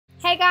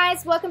Hey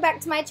guys, welcome back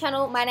to my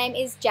channel. My name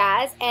is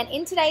Jazz, and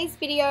in today's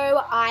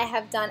video I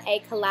have done a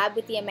collab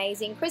with the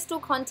amazing Crystal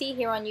Conti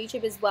here on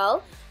YouTube as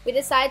well. We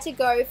decided to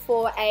go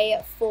for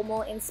a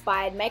formal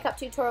inspired makeup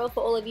tutorial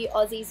for all of you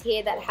Aussies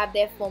here that have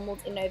their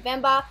formals in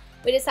November.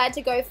 We decided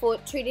to go for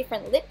two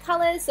different lip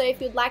colors, so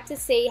if you'd like to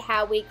see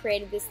how we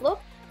created this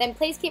look, then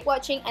please keep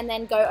watching and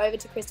then go over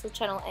to Crystal's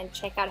channel and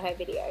check out her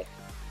video.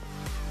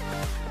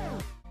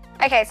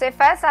 Okay, so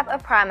first up, a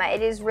primer.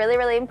 It is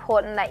really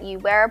important that you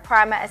wear a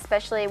primer,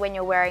 especially when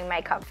you're wearing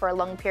makeup for a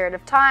long period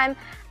of time,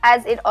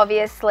 as it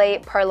obviously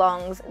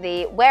prolongs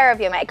the wear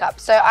of your makeup.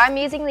 So I'm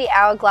using the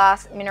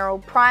Hourglass Mineral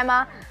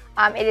Primer.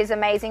 It is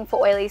amazing for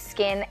oily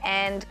skin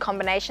and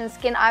combination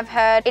skin, I've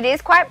heard. It is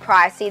quite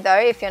pricey though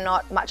if you're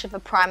not much of a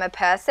primer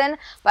person,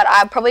 but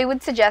I probably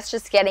would suggest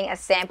just getting a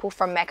sample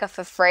from Mecca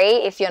for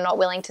free if you're not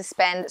willing to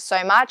spend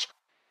so much.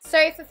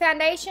 So for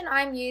foundation,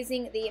 I'm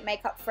using the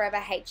Makeup Forever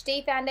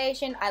HD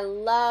foundation. I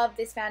love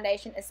this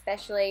foundation,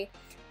 especially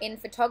in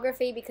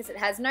photography, because it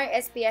has no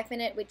SPF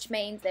in it, which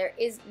means there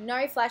is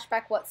no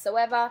flashback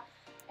whatsoever.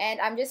 And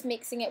I'm just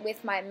mixing it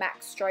with my MAC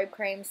strobe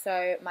cream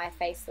so my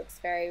face looks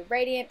very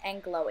radiant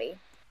and glowy.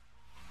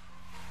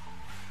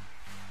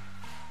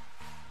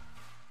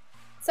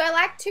 So I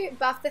like to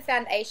buff the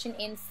foundation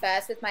in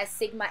first with my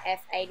Sigma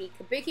F80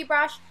 Kabuki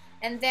brush.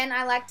 And then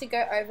I like to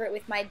go over it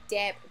with my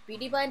damp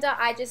beauty blender.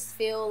 I just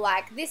feel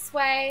like this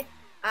way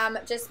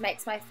just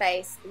makes my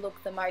face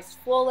look the most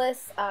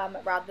flawless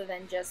rather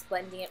than just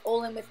blending it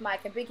all in with my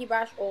kabuki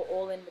brush or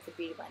all in with a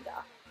beauty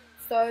blender.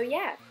 So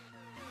yeah.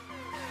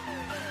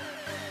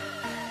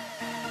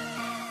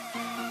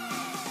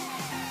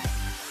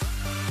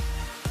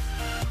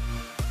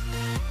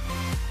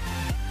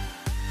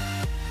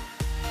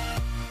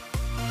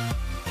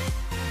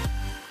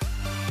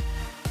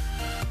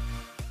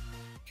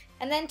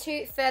 And then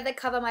to further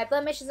cover my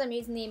blemishes, I'm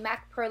using the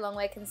MAC Pro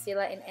Longwear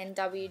Concealer in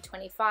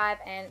NW25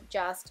 and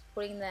just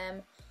putting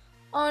them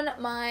on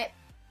my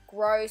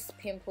gross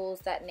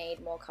pimples that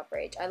need more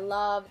coverage. I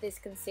love this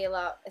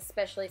concealer,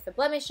 especially for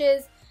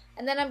blemishes.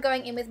 And then I'm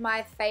going in with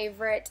my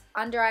favorite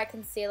under eye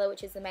concealer,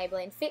 which is the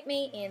Maybelline Fit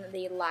Me in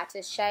the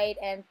lightest shade,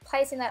 and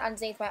placing that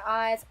underneath my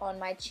eyes, on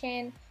my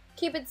chin,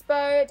 Cupid's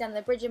bow, down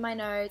the bridge of my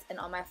nose, and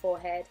on my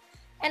forehead.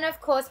 And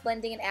of course,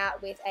 blending it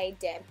out with a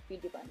damp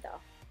beauty blender.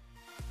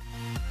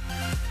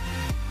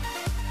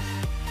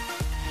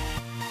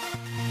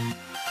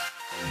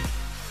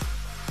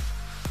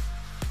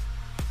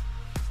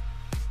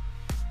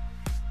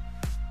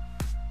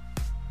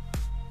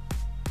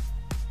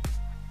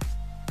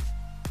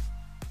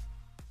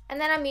 And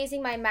then I'm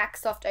using my MAC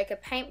Soft Ochre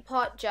Paint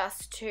Pot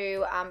just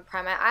to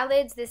prime my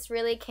eyelids. This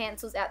really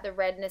cancels out the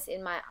redness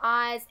in my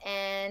eyes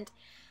and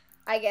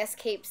I guess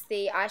keeps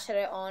the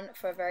eyeshadow on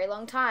for a very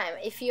long time.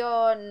 If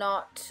you're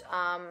not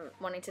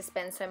wanting to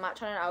spend so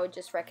much on it, I would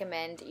just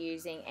recommend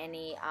using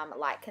any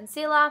light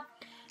concealer.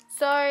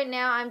 So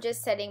now I'm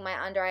just setting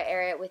my under eye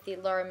area with the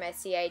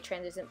Mercier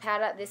translucent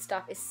powder. This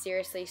stuff is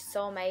seriously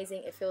so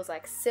amazing. It feels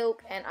like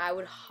silk and I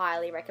would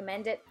highly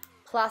recommend it.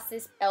 Plus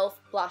this e.l.f.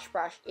 blush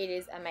brush, it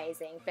is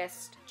amazing.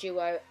 Best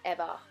duo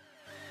ever.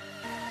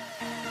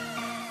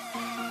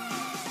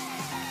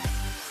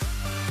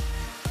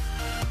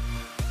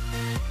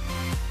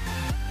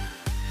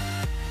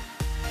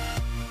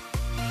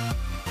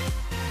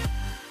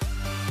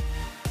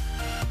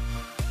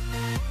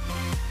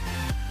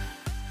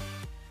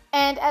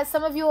 And as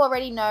some of you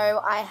already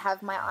know, I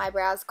have my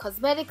eyebrows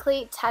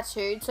cosmetically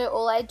tattooed, so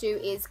all I do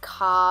is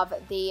carve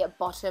the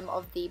bottom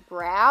of the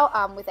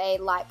brow with a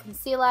light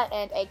concealer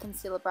and a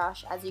concealer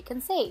brush, as you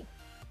can see.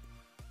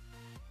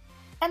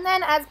 And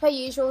then, as per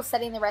usual,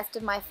 setting the rest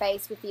of my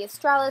face with the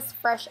Australis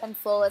Fresh and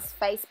Flawless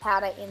Face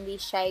Powder in the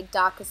shade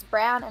Darkest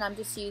Brown, and I'm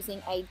just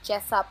using a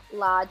Jessup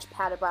large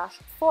powder brush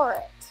for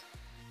it.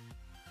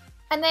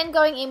 And then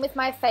going in with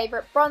my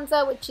favourite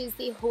bronzer, which is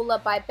the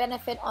Hoola by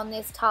Benefit on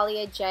this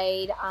Tahlia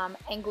Jayde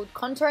angled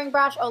contouring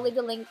brush. I'll leave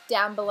a link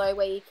down below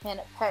where you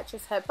can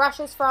purchase her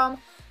brushes from.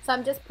 So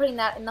I'm just putting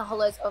that in the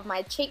hollows of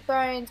my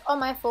cheekbones, on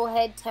my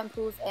forehead,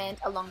 temples, and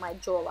along my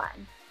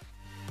jawline.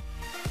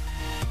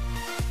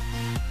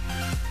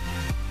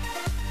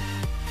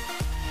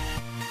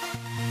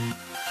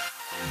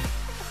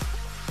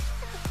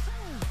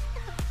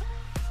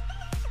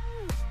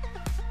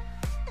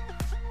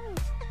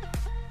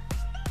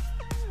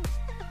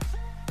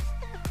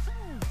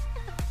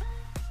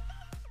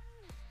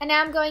 And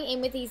now I'm going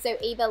in with the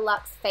Zoeva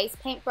Luxe Face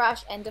Paint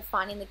Brush and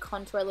defining the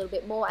contour a little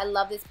bit more. I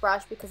love this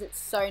brush because it's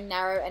so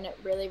narrow and it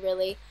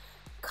really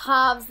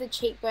carves the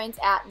cheekbones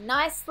out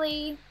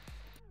nicely.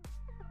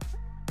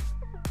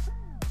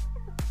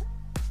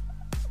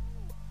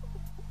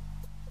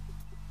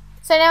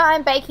 So now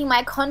I'm baking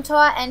my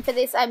contour, and for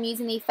this I'm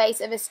using the Face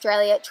of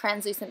Australia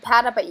translucent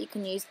powder, but you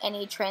can use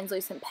any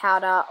translucent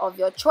powder of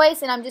your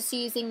choice, and I'm just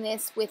using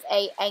this with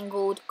a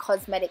angled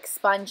cosmetic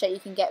sponge that you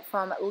can get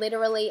from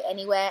literally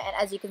anywhere. And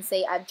as you can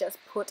see, I've just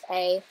put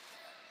a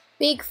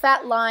big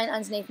fat line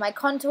underneath my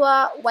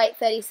contour, wait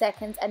 30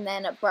 seconds and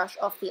then brush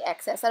off the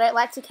excess. I don't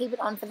like to keep it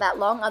on for that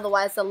long,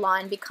 otherwise the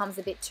line becomes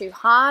a bit too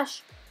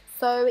harsh.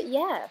 So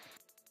yeah.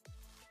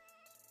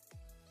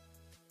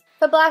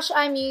 For blush,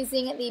 I'm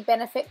using the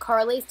Benefit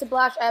Coralista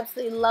blush. I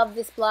absolutely love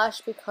this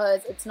blush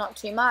because it's not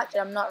too much,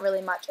 and I'm not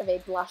really much of a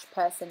blush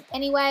person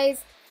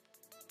anyways.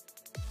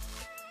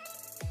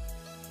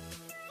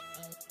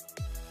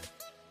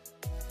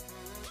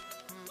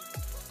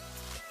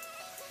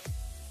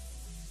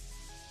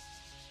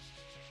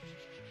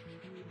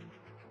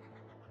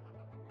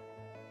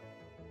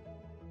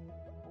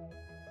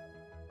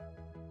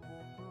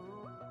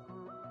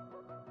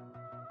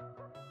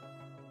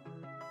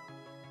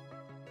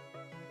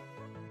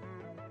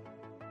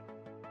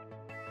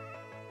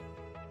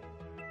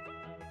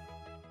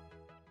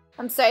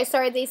 I'm so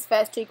sorry these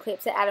first two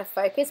clips are out of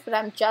focus, but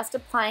I'm just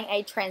applying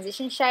a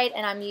transition shade,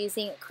 and I'm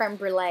using Creme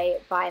Brulee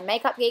by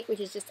Makeup Geek, which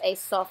is just a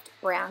soft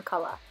brown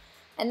color.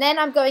 And then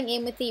I'm going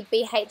in with the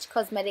BH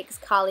Cosmetics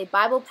Carly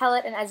Bible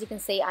palette, and as you can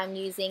see, I'm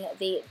using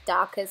the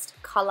darkest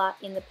color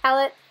in the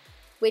palette,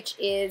 which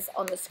is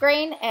on the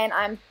screen, and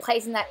I'm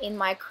placing that in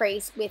my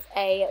crease with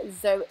a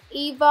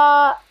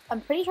Zoeva, I'm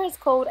pretty sure it's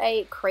called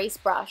a crease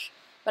brush,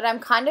 but I'm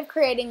kind of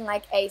creating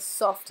like a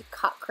soft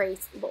cut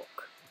crease look.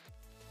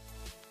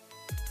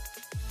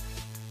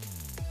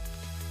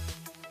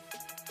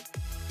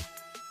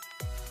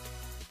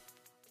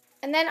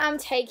 And then I'm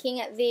taking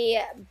the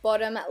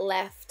bottom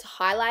left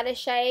highlighter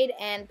shade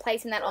and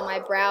placing that on my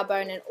brow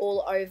bone and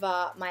all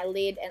over my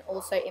lid and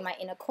also in my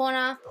inner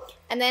corner.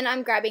 And then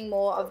I'm grabbing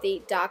more of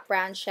the dark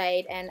brown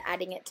shade and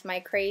adding it to my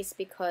crease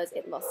because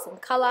it lost some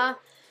color.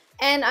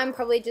 And I'm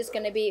probably just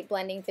going to be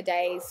blending for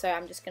days, so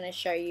I'm just going to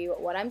show you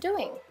what I'm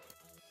doing.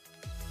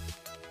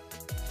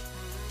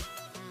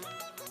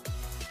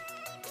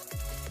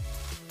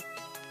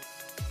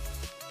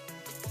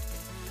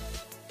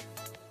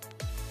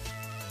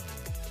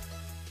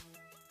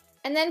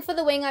 And then for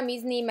the wing, I'm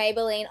using the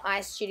Maybelline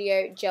Eye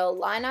Studio Gel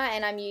Liner,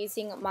 and I'm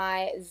using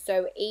my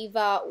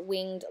Zoeva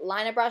winged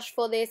liner brush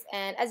for this.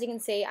 And as you can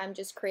see, I'm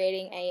just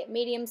creating a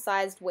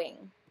medium-sized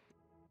wing.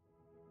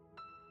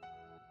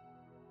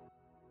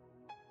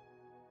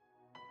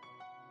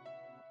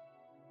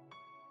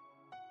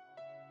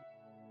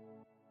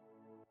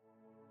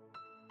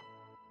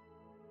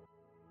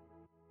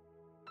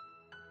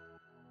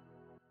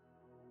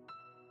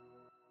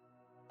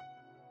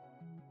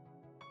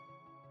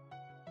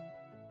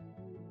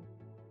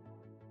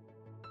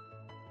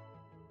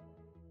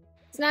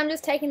 So now I'm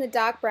just taking the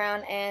dark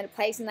brown and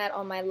placing that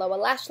on my lower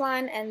lash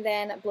line and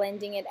then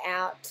blending it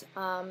out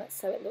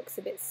so it looks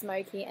a bit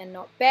smoky and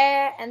not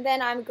bare. And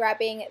then I'm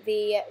grabbing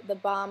the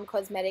Balm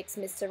Cosmetics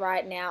Mr.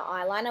 Right Now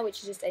eyeliner, which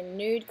is just a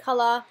nude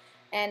color,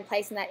 and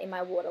placing that in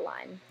my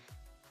waterline.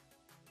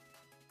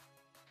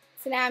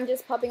 So now I'm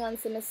just popping on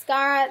some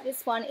mascara.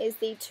 This one is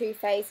the Too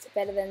Faced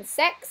Better Than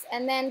Sex.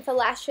 And then for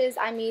lashes,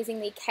 I'm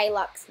using the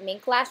Kluxe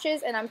Mink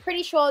Lashes, and I'm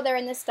pretty sure they're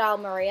in the style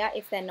Maria.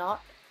 If they're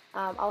not,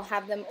 I'll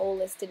have them all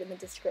listed in the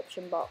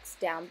description box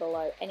down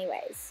below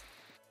anyways.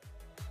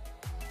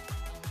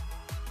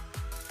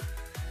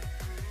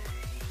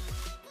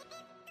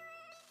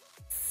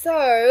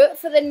 So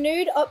for the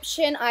nude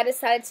option, I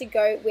decided to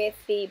go with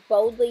the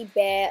Boldly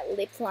Bare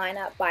Lip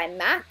Liner by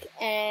MAC,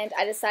 and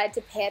I decided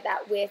to pair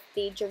that with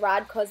the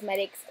Gerard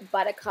Cosmetics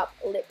Buttercup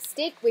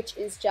Lipstick, which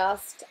is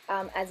just,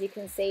 as you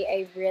can see,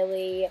 a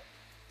really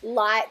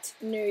light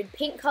nude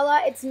pink color.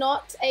 It's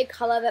not a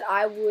color that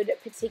I would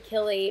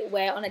particularly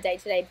wear on a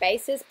day-to-day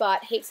basis,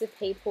 but heaps of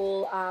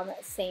people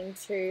seem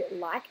to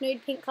like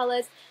nude pink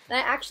colors, and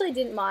I actually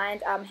didn't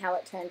mind how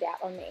it turned out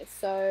on me.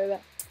 So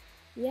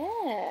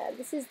yeah,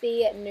 this is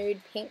the nude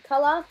pink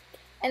color.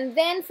 And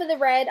then for the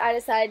red, I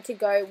decided to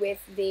go with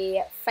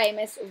the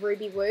famous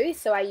Ruby Woo.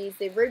 So I used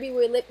the Ruby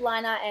Woo lip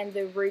liner and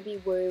the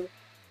Ruby Woo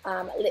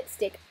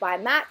lipstick by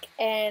MAC,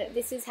 and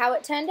this is how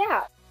it turned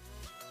out.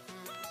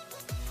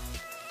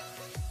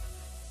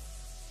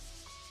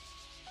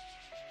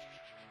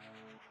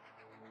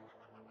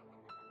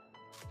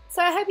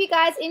 So I hope you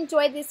guys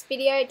enjoyed this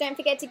video. Don't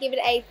forget to give it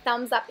a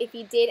thumbs up if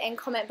you did, and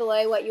comment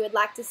below what you would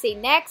like to see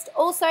next.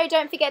 Also,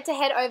 don't forget to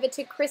head over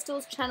to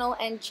Crystal's channel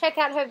and check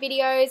out her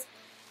videos.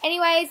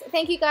 Anyways,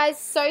 thank you guys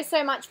so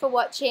much for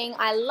watching.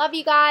 I love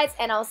you guys,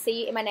 and I'll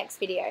see you in my next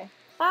video.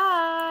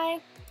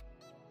 Bye!